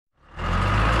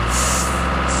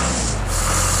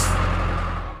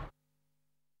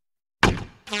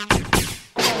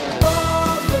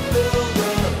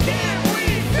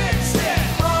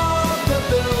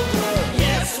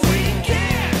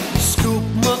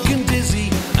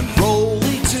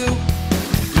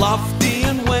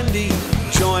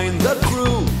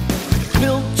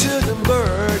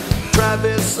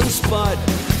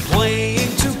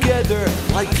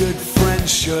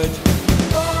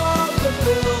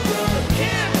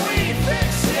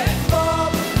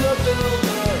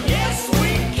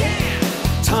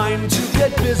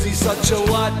get busy, such a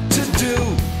lot to do.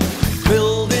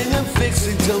 Building and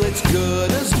fixing till it's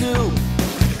good as new.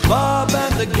 Bob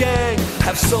and the gang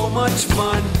have so much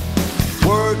fun.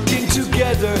 Working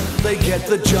together, they get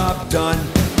the job done.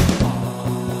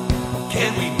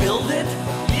 Can we build it?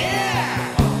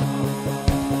 Yeah!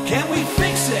 Can we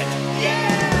fix it?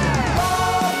 Yeah!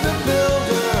 Bob the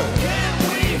Builder! Can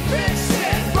we fix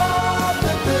it? Bob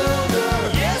the Builder!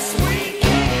 Yes, we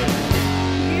can!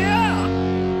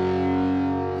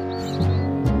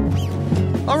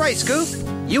 Yeah! All right, Scoop.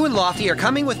 You and Lofty are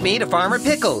coming with me to Farmer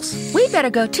Pickles. We better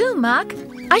go too, Muck.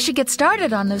 I should get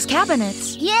started on those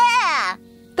cabinets. Yeah!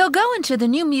 They'll go into the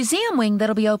new museum wing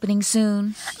that'll be opening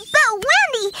soon. But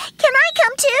Wendy, can I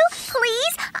come too,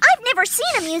 please? I've never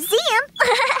seen a museum.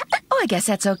 Oh, I guess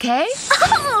that's okay.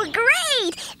 Oh,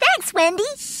 great! Thanks, Wendy.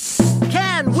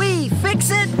 Can we fix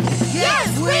it?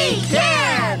 Yes, we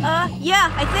can!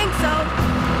 Yeah, I think so.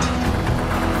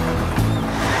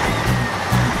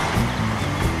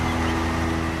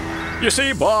 You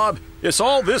see, Bob, it's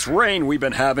all this rain we've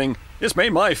been having. It's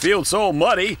made my field so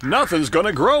muddy, nothing's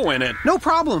gonna grow in it. No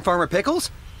problem, Farmer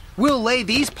Pickles. We'll lay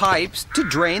these pipes to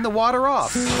drain the water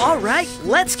off. All right,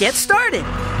 let's get started.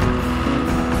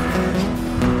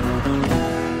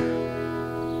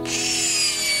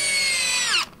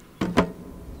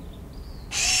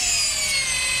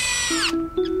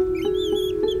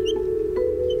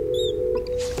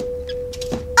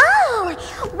 Oh,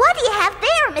 what do you have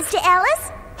there, Mr.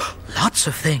 Ellis? Lots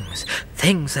of things.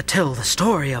 Things that tell the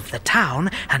story of the town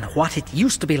and what it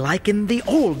used to be like in the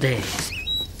old days.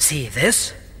 See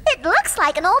this? It looks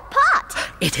like an old pot.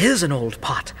 It is an old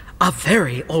pot. A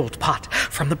very old pot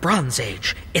from the Bronze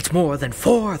Age. It's more than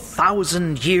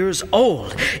 4,000 years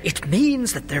old. It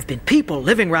means that there have been people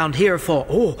living around here for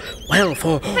For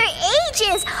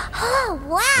ages. Oh,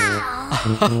 wow.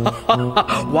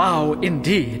 Wow,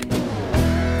 indeed.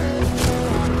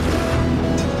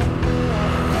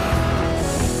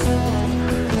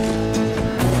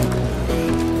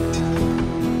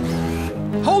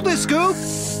 Hold it, Scoop!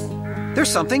 There's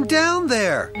something down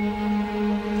there.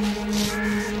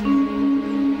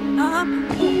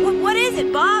 What is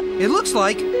it, Bob? It looks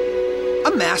like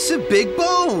a massive big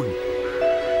bone.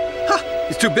 Huh,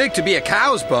 it's too big to be a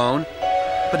cow's bone,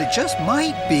 but it just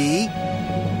might be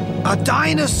a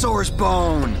dinosaur's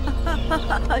bone.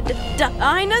 A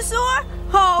dinosaur?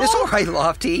 Oh. It's all right,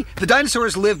 Lofty. The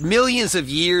dinosaurs lived millions of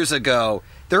years ago.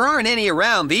 There aren't any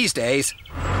around these days.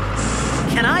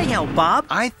 Can I help, Bob?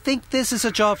 I think this is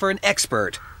a job for an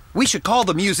expert. We should call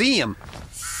the museum.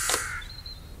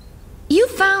 You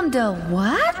found a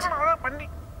what?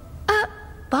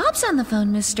 Bob's on the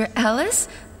phone, Mr. Ellis.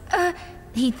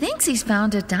 He thinks he's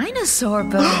found a dinosaur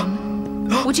bone.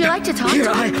 Would you like to talk to him?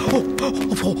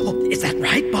 Is that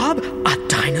right, Bob? A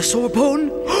dinosaur bone?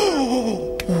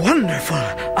 Wonderful.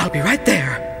 I'll be right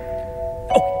there.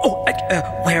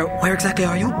 Where exactly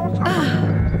are you?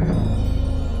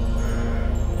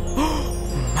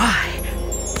 My,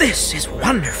 this is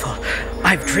wonderful.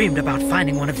 I've dreamed about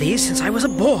finding one of these since I was a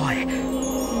boy.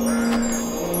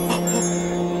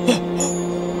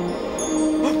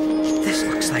 This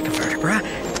looks like a vertebra,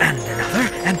 and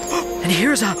another, and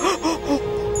here's a...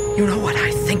 You know what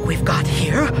I think we've got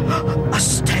here? A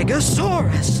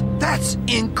Stegosaurus. That's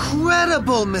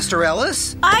incredible, Mr.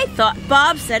 Ellis. I thought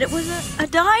Bob said it was a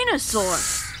dinosaur.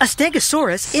 A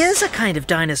Stegosaurus is a kind of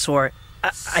dinosaur,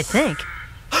 I think.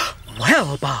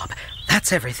 Well, Bob,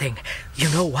 that's everything. You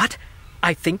know what?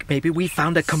 I think maybe we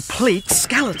found a complete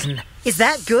skeleton. Is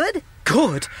that good?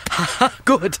 Good?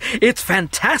 Good. It's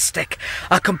fantastic.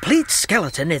 A complete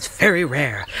skeleton is very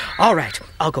rare. All right,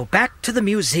 I'll go back to the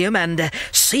museum and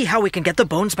see how we can get the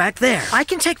bones back there. I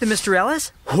can take them, Mr.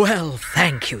 Ellis. Well,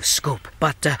 thank you, Scoop.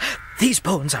 But these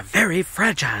bones are very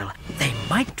fragile. They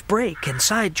might break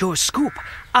inside your scoop.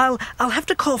 I'll have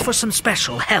to call for some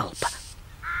special help.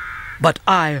 But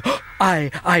I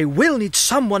will need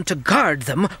someone to guard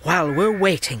them while we're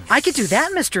waiting. I could do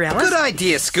that, Mr. Ellis. Good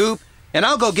idea, Scoop. And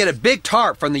I'll go get a big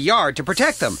tarp from the yard to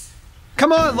protect them.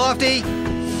 Come on, Lofty.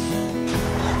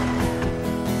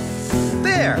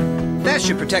 There. That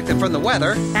should protect them from the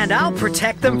weather. And I'll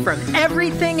protect them from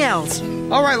everything else.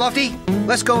 All right, Lofty.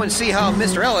 Let's go and see how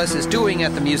Mr. Ellis is doing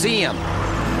at the museum.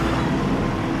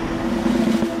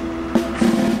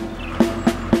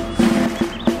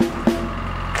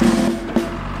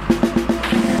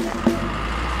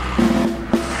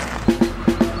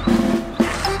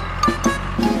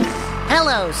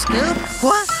 Hello, Scoop.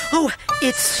 What? Oh,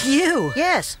 it's you.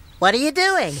 Yes. What are you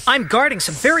doing? I'm guarding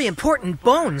some very important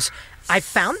bones. I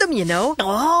found them, you know.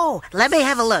 Oh, let me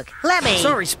have a look. Let me.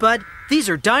 Sorry, Spud. These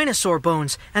are dinosaur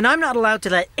bones, and I'm not allowed to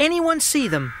let anyone see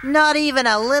them. Not even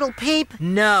a little peep?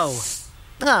 No.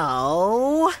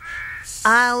 Oh.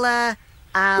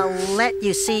 I'll let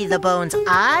you see the bones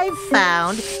I've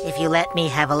found if you let me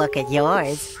have a look at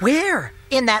yours. Where?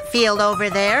 In that field over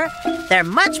there. They're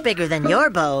much bigger than your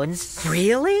bones.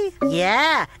 Really?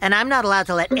 Yeah, and I'm not allowed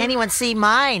to let anyone see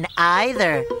mine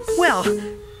either. Well,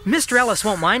 Mr. Ellis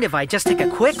won't mind if I just take a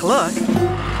quick look.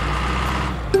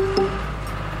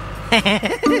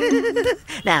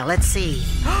 Now, let's see.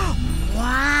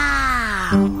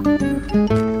 Wow!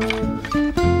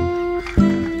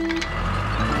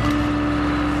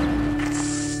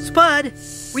 Spud,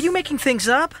 were you making things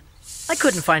up? I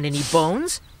couldn't find any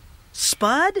bones.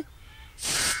 Spud?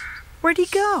 Where'd he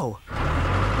go?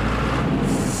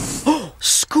 Oh,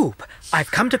 Scoop,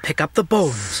 I've come to pick up the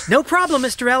bones. No problem,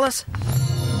 Mr. Ellis.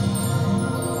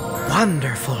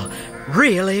 Wonderful.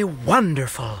 Really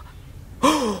wonderful.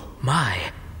 Oh,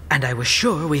 my. And I was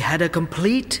sure we had a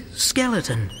complete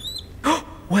skeleton.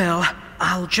 Well,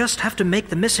 I'll just have to make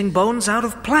the missing bones out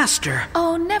of plaster.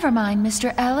 Oh, never mind,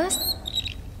 Mr. Ellis.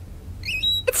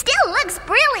 It still looks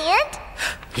brilliant.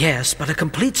 Yes, but a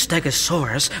complete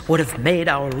Stegosaurus would have made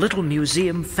our little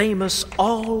museum famous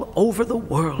all over the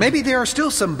world. Maybe there are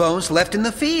still some bones left in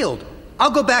the field.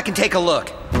 I'll go back and take a look.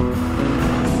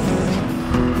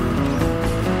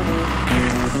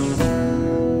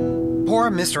 Poor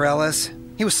Mr. Ellis.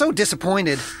 He was so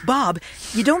disappointed. Bob,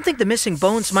 you don't think the missing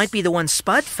bones might be the ones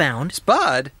Spud found?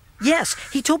 Spud? Yes,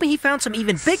 he told me he found some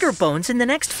even bigger bones in the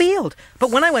next field.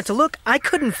 But when I went to look, I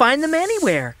couldn't find them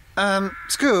anywhere.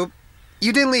 Scoop,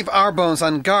 you didn't leave our bones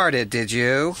unguarded, did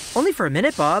you? Only for a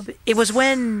minute, Bob. It was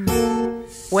when...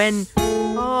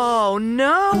 Oh,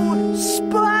 no!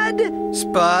 Spud!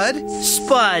 Spud?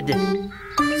 Spud!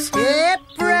 Step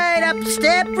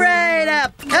right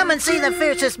up. Come and see the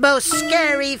fiercest, most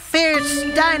scary, fierce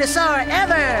dinosaur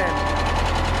ever.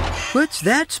 What's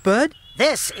that, Spud?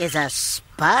 This is a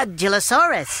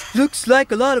Spudulosaurus. Looks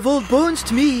like a lot of old bones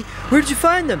to me. Where'd you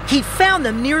find them? He found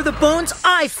them near the bones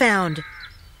I found.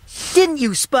 Didn't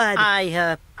you, Spud?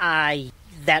 That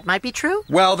might be true.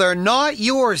 Well, they're not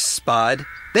yours, Spud.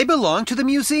 They belong to the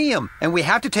museum, and we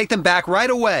have to take them back right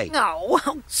away.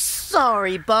 Oh,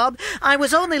 sorry, Bob. I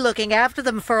was only looking after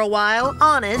them for a while,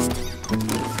 honest.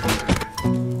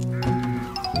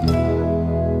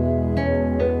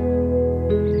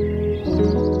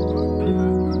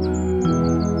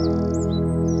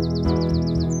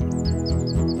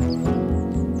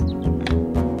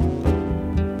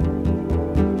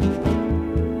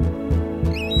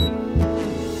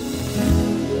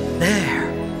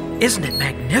 Isn't it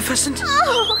magnificent?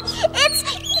 Oh, it's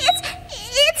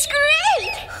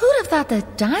great. Who'd have thought the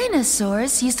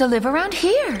dinosaurs used to live around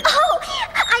here? Oh,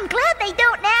 I'm glad they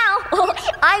don't now. Oh,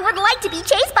 I would like to be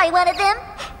chased by one of them.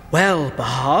 Well,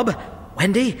 Bob,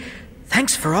 Wendy,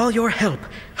 thanks for all your help.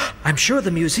 I'm sure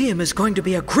the museum is going to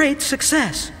be a great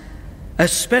success.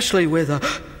 Especially with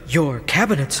your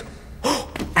cabinets.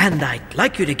 And I'd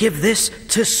like you to give this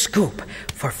to Scoop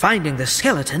for finding the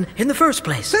skeleton in the first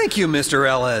place. Thank you, Mr.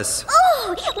 Ellis.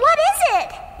 Oh, what is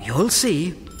it? You'll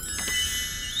see.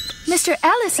 Mr.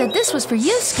 Ellis said this was for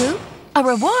you, Scoop. A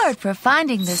reward for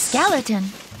finding the skeleton.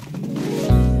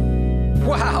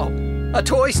 Wow, a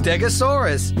toy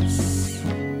Stegosaurus.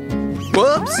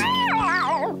 Whoops.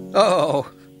 Oh,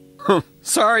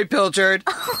 sorry, Pilchard.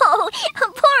 Oh,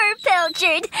 poor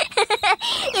Pilchard.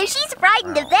 If she's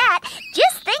frightened of that,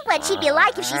 just think what she'd be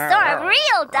like if she saw a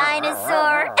real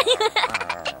dinosaur.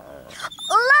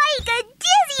 Like a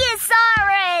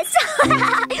Diziosaurus.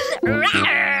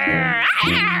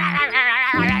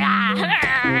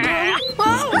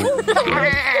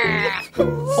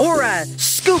 Or a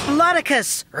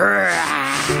Scoop-loticus.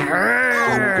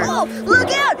 Oh, look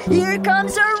out! Here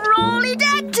comes a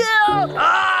Rolly-dactyl!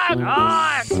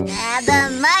 And the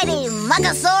mighty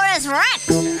Muckosaurus Rex.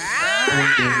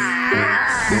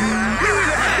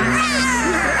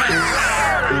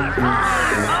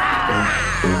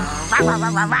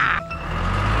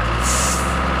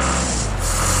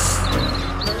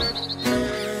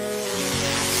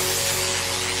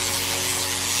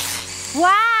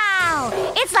 Wow!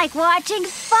 It's like watching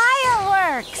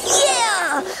fireworks.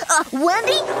 Yeah!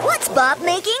 Wendy, what's Bob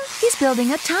making? He's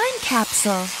building a time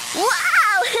capsule.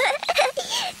 Wow!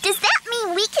 Does that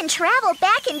mean we can travel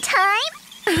back in time?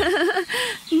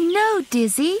 No,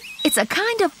 Dizzy. It's a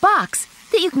kind of box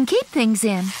that you can keep things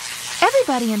in.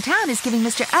 Everybody in town is giving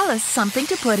Mr. Ellis something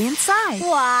to put inside.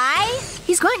 Why?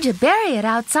 He's going to bury it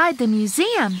outside the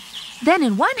museum. Then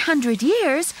in 100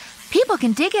 years, people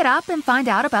can dig it up and find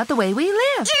out about the way we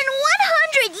live. In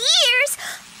 100 years?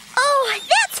 Oh,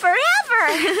 that's forever.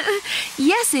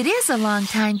 Yes, it is a long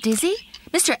time, Dizzy.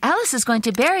 Mr. Ellis is going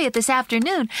to bury it this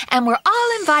afternoon, and we're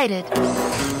all invited.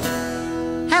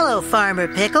 Hello,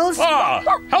 Farmer Pickles. Ah,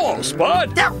 hello,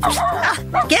 Spud.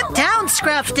 Get down,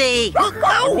 Scruffy.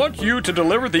 I want you to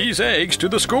deliver these eggs to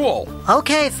the school.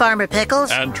 Okay, Farmer Pickles.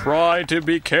 And try to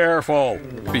be careful.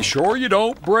 Be sure you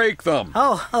don't break them.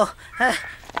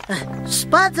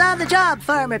 Spud's on the job,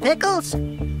 Farmer Pickles.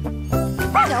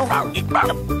 No,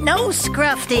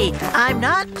 Scruffy. I'm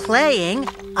not playing.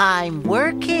 I'm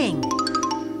working.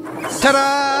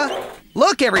 Ta-da!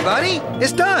 Look, everybody,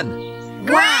 it's done.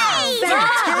 Wow,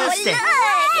 fantastic.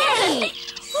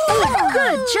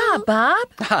 Good job, Bob.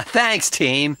 Thanks,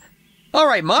 team. All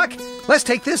right, Muck, let's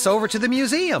take this over to the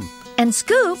museum. And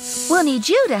Scoop, we'll need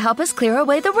you to help us clear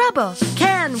away the rubble.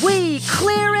 Can we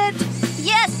clear it?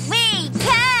 Yes, we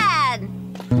can.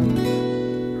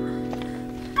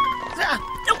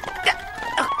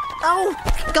 Oh,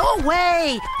 go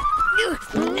away.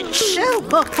 Shoo.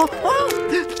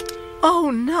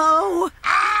 Oh, no.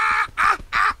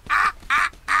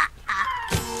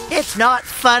 It's not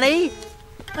funny.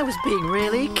 I was being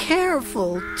really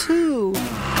careful, too.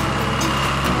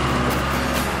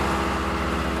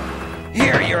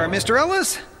 Here you are, Mr.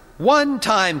 Ellis. One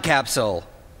time capsule.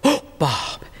 Oh,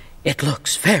 Bob, it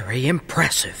looks very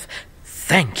impressive.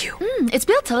 Thank you. It's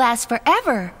built to last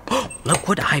forever. Look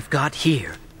what I've got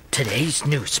here. Today's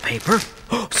newspaper,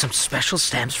 some special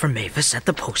stamps from Mavis at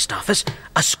the post office,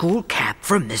 a school cap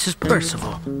from Mrs.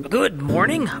 Percival. Good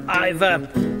morning.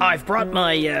 I've brought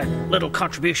my little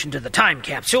contribution to the time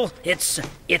capsule. It's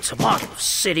a model of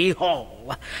City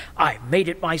Hall. I made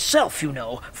it myself, you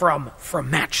know, from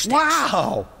matchsticks.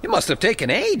 Wow, it must have taken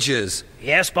ages.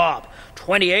 Yes, Bob.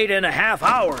 28 and a half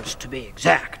hours to be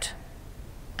exact.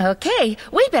 Okay,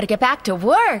 we better get back to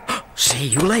work. See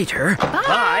you later.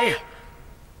 Bye.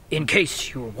 In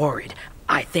case you were worried,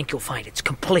 I think you'll find it's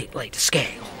completely to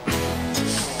scale.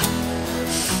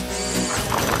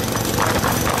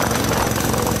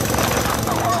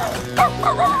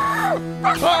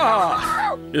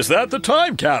 Ah, is that the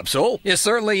time capsule? It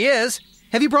certainly is.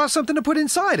 Have you brought something to put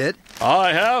inside it?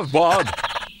 I have, Bob.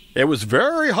 It was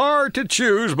very hard to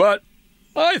choose, but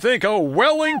I think a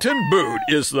Wellington boot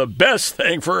is the best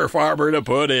thing for a farmer to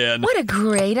put in. What a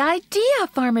great idea,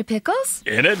 Farmer Pickles.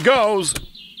 In it goes.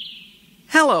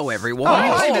 Hello, everyone.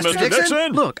 Hi, Mr.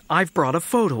 Dixon. Look, I've brought a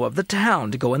photo of the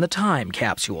town to go in the time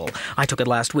capsule. I took it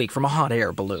last week from a hot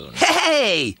air balloon.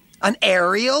 Hey, an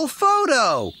aerial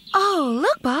photo. Oh,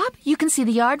 look, Bob. You can see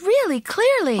the yard really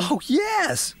clearly. Oh,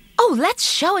 yes. Oh, let's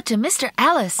show it to Mr.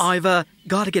 Ellis. I've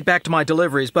got to get back to my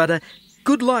deliveries, but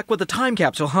good luck with the time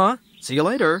capsule, huh? See you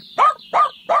later.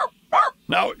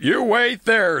 Now, you wait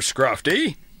there,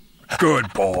 Scruffy.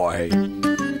 Good boy.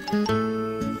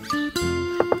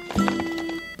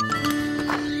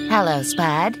 Hello,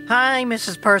 Spud. Hi,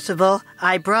 Mrs. Percival.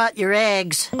 I brought your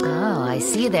eggs. Oh, I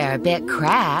see they're a bit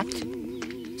cracked.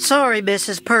 Sorry,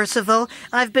 Mrs. Percival.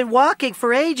 I've been walking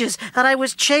for ages, and I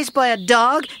was chased by a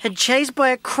dog and chased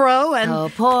by a crow and...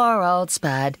 Oh, poor old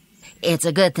Spud. It's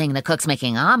a good thing the cook's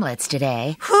making omelets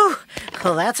today. Whew.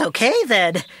 Well, that's okay,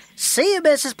 then. See you,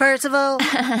 Mrs. Percival.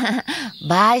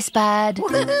 Bye, Spud.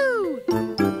 Woohoo!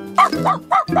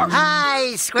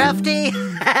 Hi, Scruffy.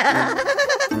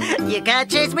 You can't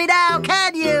chase me now,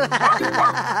 can you?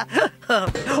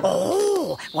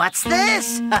 Oh, what's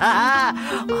this?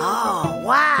 Oh,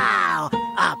 wow.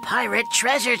 A pirate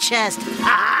treasure chest.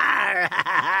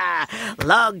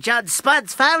 Long John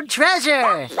Spud's found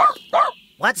treasure.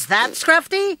 What's that,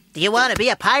 Scruffy? Do you want to be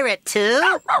a pirate,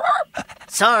 too?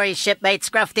 Sorry, shipmate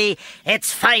Scruffy.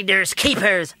 It's finders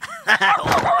keepers.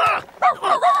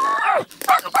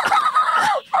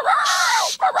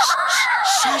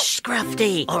 Shush,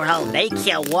 Scruffy, or I'll make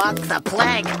you walk the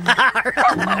plank.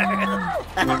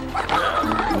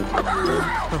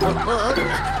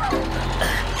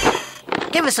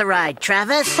 Give us a ride,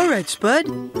 Travis. All right, Spud.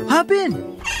 Hop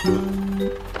in.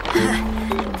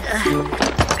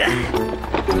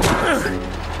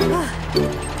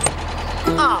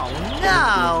 Oh,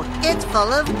 no! It's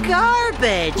full of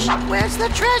garbage! Where's the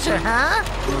treasure, huh?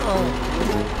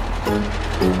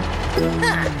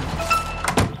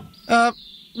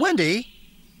 Wendy,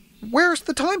 where's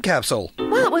the time capsule?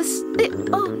 Well, it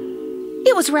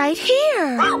was right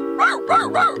here.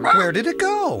 Where did it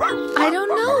go? I don't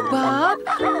know, Bob.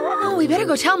 Oh, we better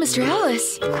go tell Mr.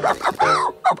 Ellis.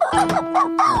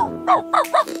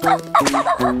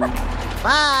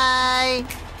 Bye!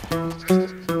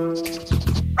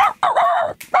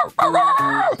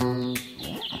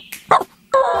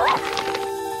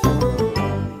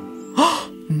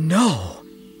 No,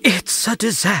 it's It's a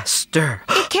disaster.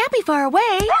 It can't be far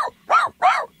away.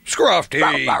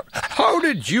 Scruffy, how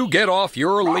did you get off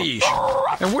your leash?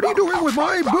 And what are you doing with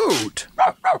my boot?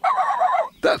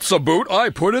 That's the boot I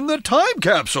put in the time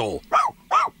capsule.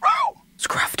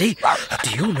 Scruffy,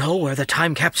 do you know where the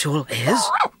time capsule is?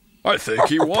 I think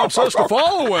he wants us to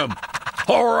follow him.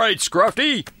 All right,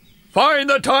 Scruffy, find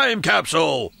the time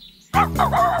capsule.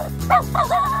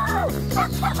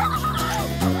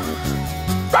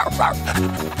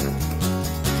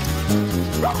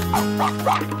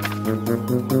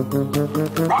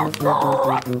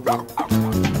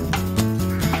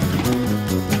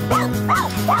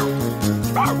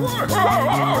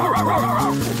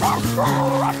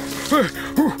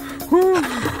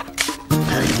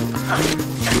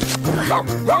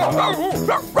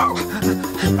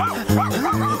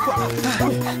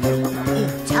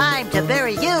 Time to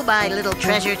bury you, my little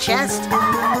treasure chest.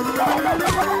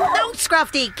 Don't,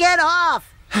 Scruffy, get off!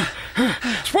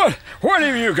 What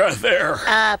have you got there?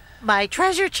 My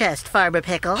treasure chest, Farmer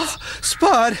Pickles.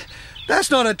 Spud,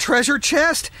 that's not a treasure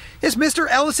chest. It's Mr.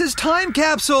 Ellis's time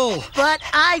capsule. But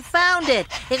I found it.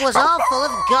 It was all full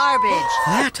of garbage.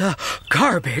 That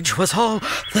garbage was all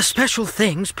the special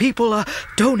things people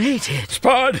donated.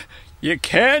 Spud, you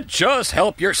can't just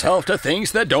help yourself to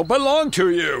things that don't belong to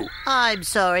you. I'm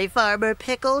sorry, Farmer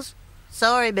Pickles.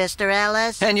 Sorry, Mr.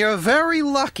 Ellis. And you're very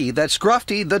lucky that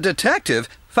Scruffy the Detective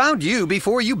found you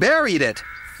before you buried it.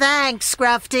 Thanks,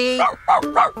 Scruffy.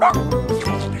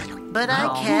 But I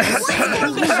can't.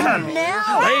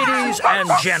 Ladies and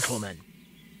gentlemen,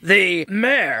 the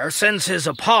mayor sends his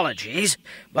apologies,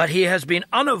 but he has been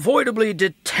unavoidably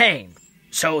detained.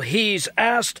 So he's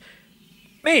asked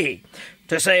me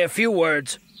to say a few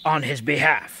words on his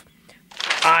behalf.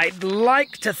 I'd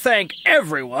like to thank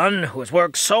everyone who has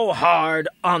worked so hard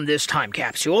on this time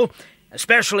capsule,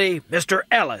 especially Mr.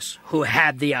 Ellis, who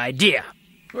had the idea.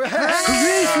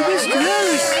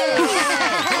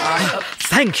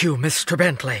 Thank you, Mr.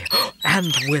 Bentley.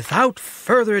 And without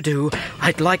further ado,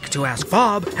 I'd like to ask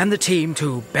Bob and the team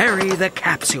to bury the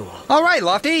capsule. All right,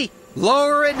 Lofty.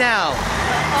 Lower it now.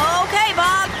 Okay,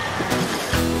 Bob.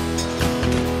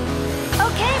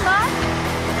 Okay, Bob.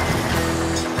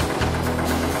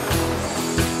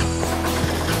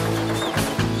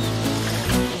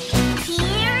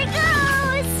 Here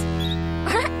goes.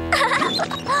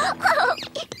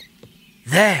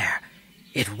 There.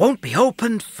 It won't be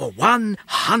opened for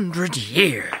 100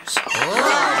 years.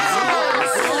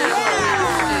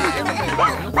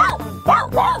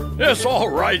 It's all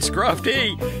right,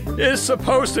 Scruffy. It's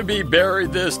supposed to be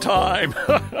buried this time.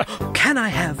 Can I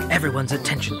have everyone's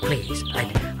attention, please?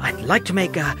 I'd like to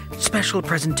make a special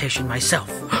presentation myself.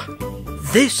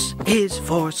 This is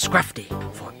for Scruffy,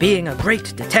 for being a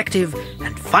great detective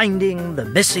and finding the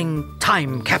missing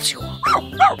time capsule.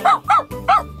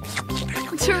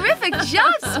 Terrific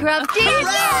job, Scruffy.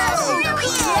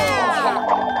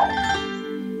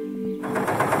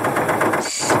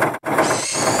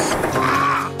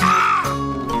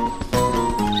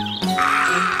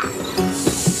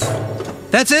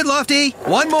 That's it, Lofty.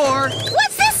 One more.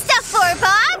 What's this stuff for,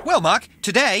 Bob? Well, Muck,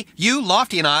 today, you,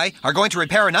 Lofty, and I are going to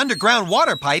repair an underground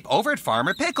water pipe over at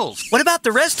Farmer Pickles. What about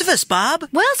the rest of us, Bob?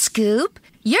 Well, Scoop,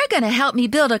 you're going to help me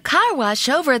build a car wash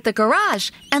over at the garage,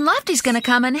 and Lofty's going to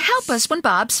come and help us when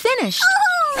Bob's finished.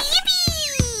 Oh,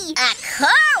 yippee! A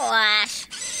car wash?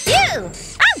 Phew!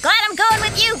 I'm glad I'm going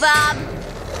with you, Bob.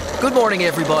 Good morning,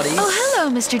 everybody. Oh,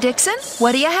 hello, Mr. Dixon.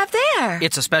 What do you have there?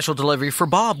 It's a special delivery for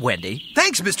Bob, Wendy.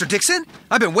 Thanks, Mr. Dixon.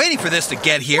 I've been waiting for this to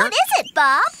get here. What is it,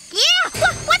 Bob? Yeah,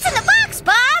 what's in the box,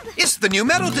 Bob? It's the new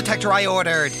metal detector I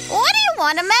ordered. What do you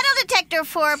want a metal detector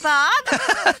for, Bob?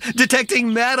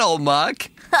 Detecting metal,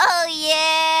 Muck. Oh,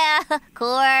 yeah, of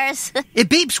course. It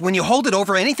beeps when you hold it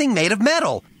over anything made of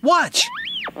metal. Watch.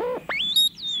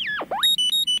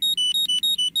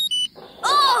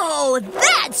 Oh,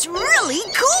 that's really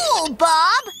cool,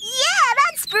 Bob. Yeah,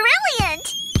 that's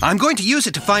brilliant. I'm going to use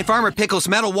it to find Farmer Pickles'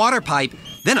 metal water pipe.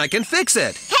 Then I can fix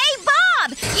it. Hey,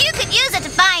 Bob, you could use it to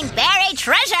find buried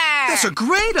treasure. That's a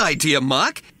great idea,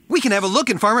 Muck. We can have a look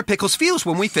in Farmer Pickles' fuse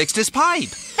when we fixed his pipe.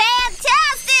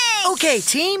 Fantastic. Okay,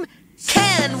 team.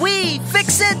 Can we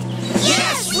fix it?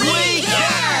 Yes, we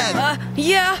can.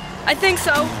 Yeah, I think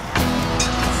so.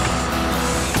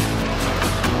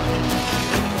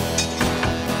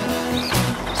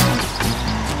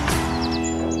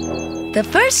 The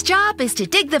first job is to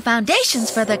dig the foundations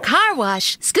for the car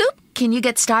wash. Scoop, can you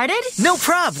get started? No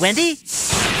prob, Wendy.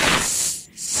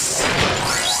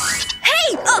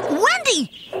 Hey, Wendy!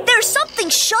 There's something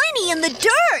shiny in the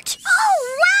dirt.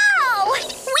 Oh, wow. We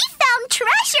found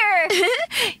treasure!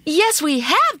 Yes, we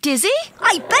have, Dizzy.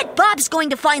 I bet Bob's going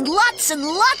to find lots and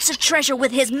lots of treasure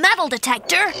with his metal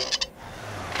detector.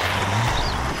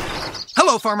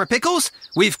 Hello, Farmer Pickles.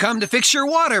 We've come to fix your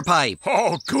water pipe.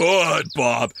 Oh, good,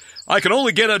 Bob. I can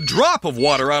only get a drop of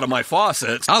water out of my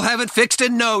faucets. I'll have it fixed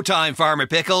in no time, Farmer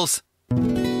Pickles. Have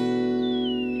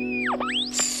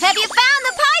you found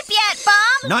the pipe yet,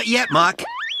 Bob? Not yet, Muck.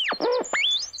 Have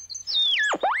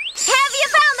you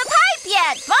found the pipe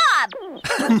yet,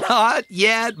 Bob? Not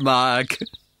yet, Muck.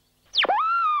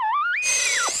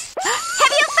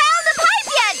 Have you found the pipe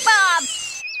yet, Bob?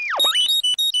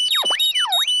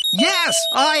 Yes,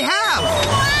 I have.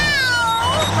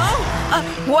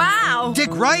 Wow.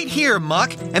 Dig right here,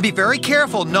 Muck, and be very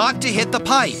careful not to hit the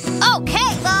pipe.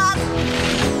 Okay, Bob.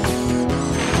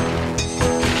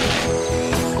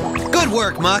 Good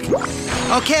work, Muck.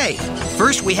 Okay,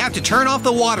 first we have to turn off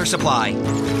the water supply.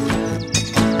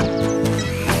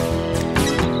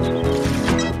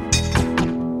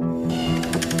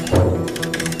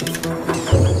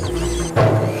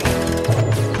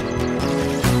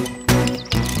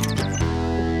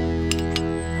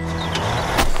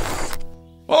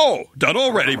 Oh, done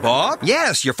already, Bob?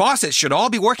 Yes, your faucets should all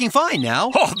be working fine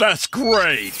now. Oh, that's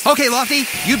great. Okay, Lofty,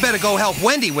 you'd better go help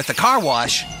Wendy with the car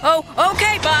wash. Oh,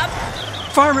 okay, Bob.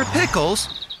 Farmer Pickles,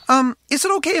 is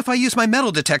it okay if I use my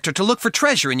metal detector to look for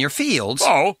treasure in your fields?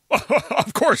 Oh,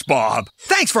 of course, Bob.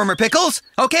 Thanks, Farmer Pickles.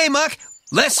 Okay, Muck,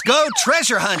 let's go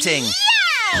treasure hunting.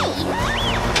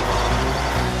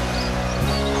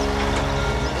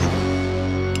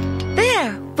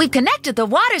 There, we've connected the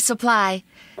water supply.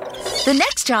 The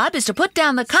next job is to put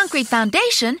down the concrete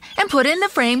foundation and put in the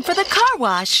frame for the car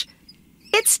wash.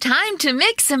 It's time to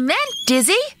mix cement,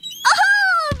 Dizzy.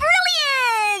 Oh,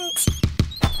 brilliant!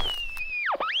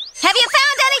 Have you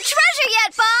found any treasure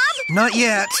yet, Bob? Not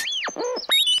yet.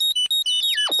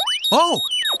 Oh,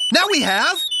 now we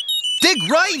have. Dig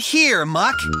right here,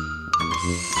 Muck.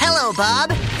 Hello,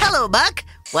 Bob. Hello, Buck.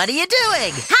 What are you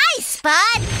doing? Hi,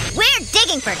 Spud. We're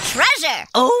digging for treasure.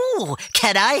 Oh,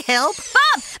 can I help?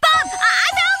 Bob, I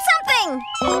found something.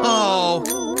 Oh,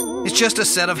 it's just a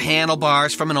set of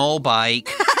handlebars from an old bike.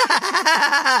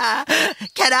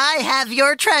 Can I have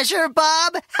your treasure,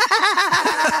 Bob?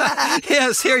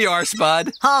 Yes, here you are,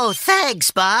 Spud. Oh,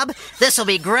 thanks, Bob. This'll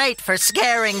be great for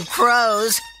scaring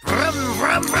crows. Vroom,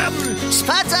 vroom, vroom.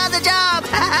 Spud's on the job.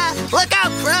 Look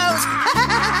out, crows.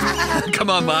 Come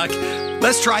on, Muck.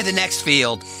 Let's try the next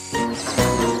field.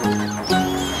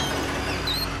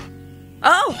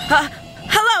 Oh,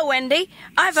 hello, Wendy.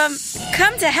 I've,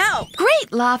 come to help.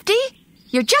 Great, Lofty.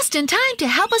 You're just in time to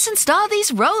help us install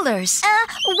these rollers.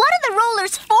 What are the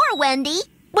rollers for, Wendy?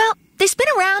 Well, they spin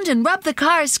around and rub the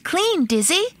cars clean,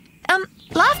 Dizzy.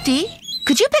 Lofty,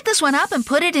 could you pick this one up and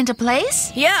put it into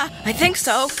place? Yeah, I think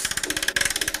so.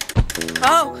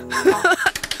 Oh.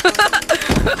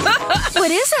 What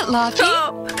is it, Lofty?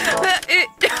 Oh, it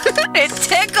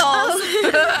tickles.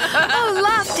 Oh,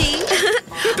 Lofty.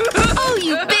 Oh,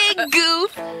 you big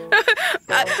goof.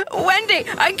 Wendy,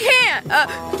 I can't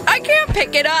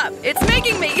pick it up. It's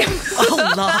making me.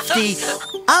 Oh, Lofty.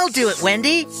 I'll do it,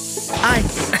 Wendy.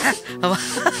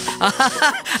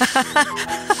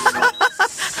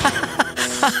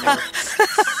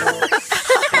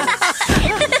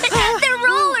 The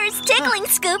roller's tickling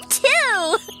Scoop,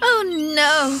 too. Oh,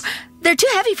 no. They're too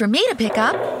heavy for me to pick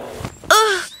up.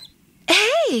 Ugh.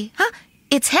 Hey,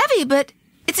 it's heavy, but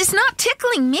it's not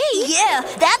tickling me. Yeah,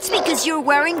 that's because you're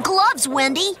wearing gloves,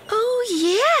 Wendy. Oh,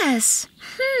 yes.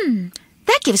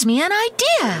 That gives me an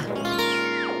idea.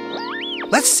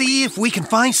 Let's see if we can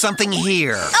find something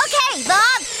here. Okay,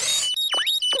 Bob.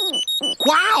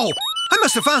 Wow! I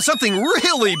must have found something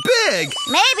really big.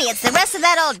 Maybe it's the rest of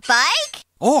that old bike?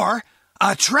 Or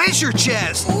a treasure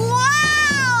chest.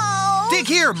 Wow! Dig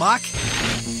here, Muck.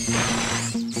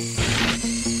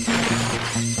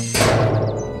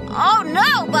 Oh,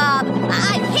 no, Bob.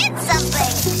 I hit something.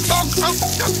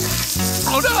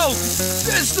 Oh no!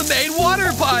 It's the main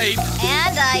water pipe!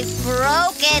 And I've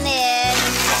broken it.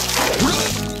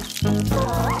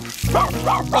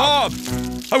 Bob,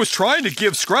 I was trying to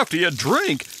give Scruffy a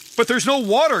drink, but there's no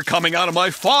water coming out of my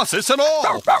faucets at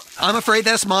all. I'm afraid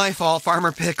that's my fault,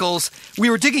 Farmer Pickles. We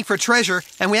were digging for treasure,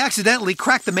 and we accidentally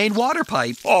cracked the main water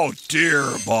pipe. Oh, dear,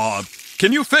 Bob.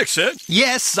 Can you fix it?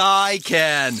 Yes, I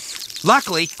can.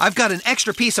 Luckily, I've got an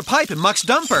extra piece of pipe in Muck's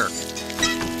dumper.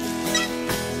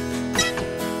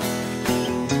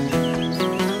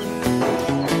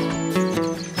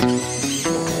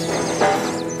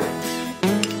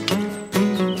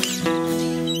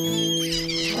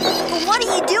 What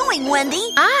are you doing? doing, Wendy?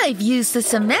 I've used the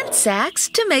cement sacks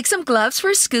to make some gloves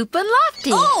for Scoop and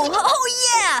Lofty.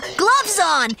 Oh yeah! Gloves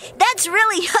on! That's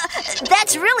really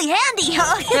handy,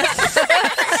 huh?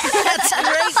 That's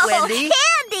great, Wendy.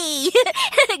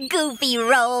 Handy! Goofy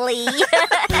Rolly.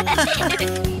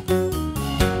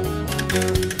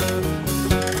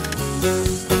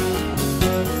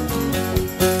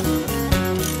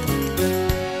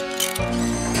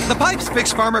 The pipe's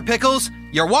fixed, Farmer Pickles.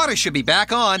 Your water should be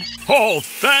back on. Oh,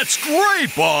 that's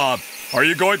great, Bob. Are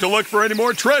you going to look for any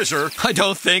more treasure? I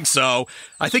don't think so.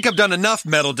 I think I've done enough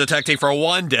metal detecting for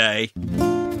one day.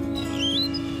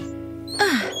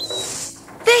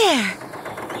 There.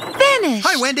 Finished.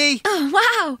 Hi, Wendy. Oh,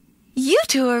 wow. You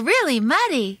two are really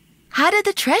muddy. How did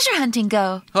the treasure hunting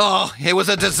go? Oh, it was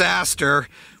a disaster.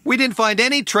 We didn't find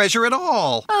any treasure at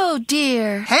all. Oh,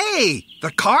 dear. Hey,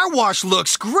 the car wash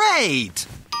looks great.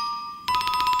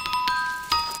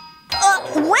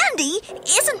 Wendy,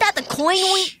 isn't that the coin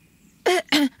we...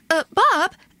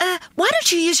 Bob, why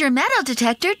don't you use your metal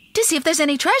detector to see if there's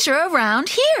any treasure around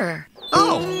here?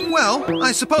 Oh, well,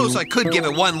 I suppose I could give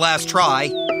it one last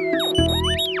try.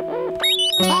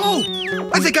 Oh,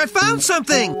 I think I found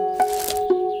something.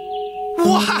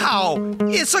 Wow,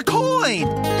 it's a coin.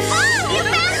 Oh, you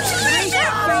found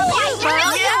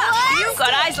treasure! Yeah, you've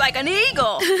got eyes like an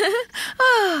eagle.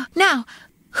 Oh, now,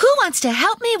 who wants to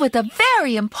help me with a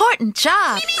very important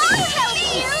job?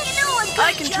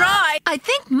 I can try. I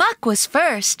think Muck was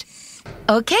first.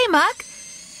 Okay, Muck.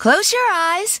 Close your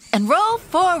eyes and roll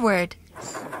forward.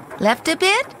 Left a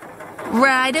bit.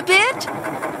 Right a bit.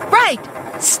 Right.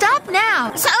 Stop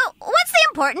now. So, what's the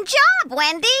important job,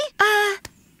 Wendy?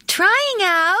 Trying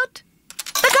out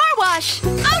the car wash.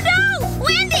 Oh no!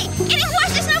 Wendy! Getting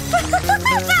washed is no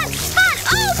fun!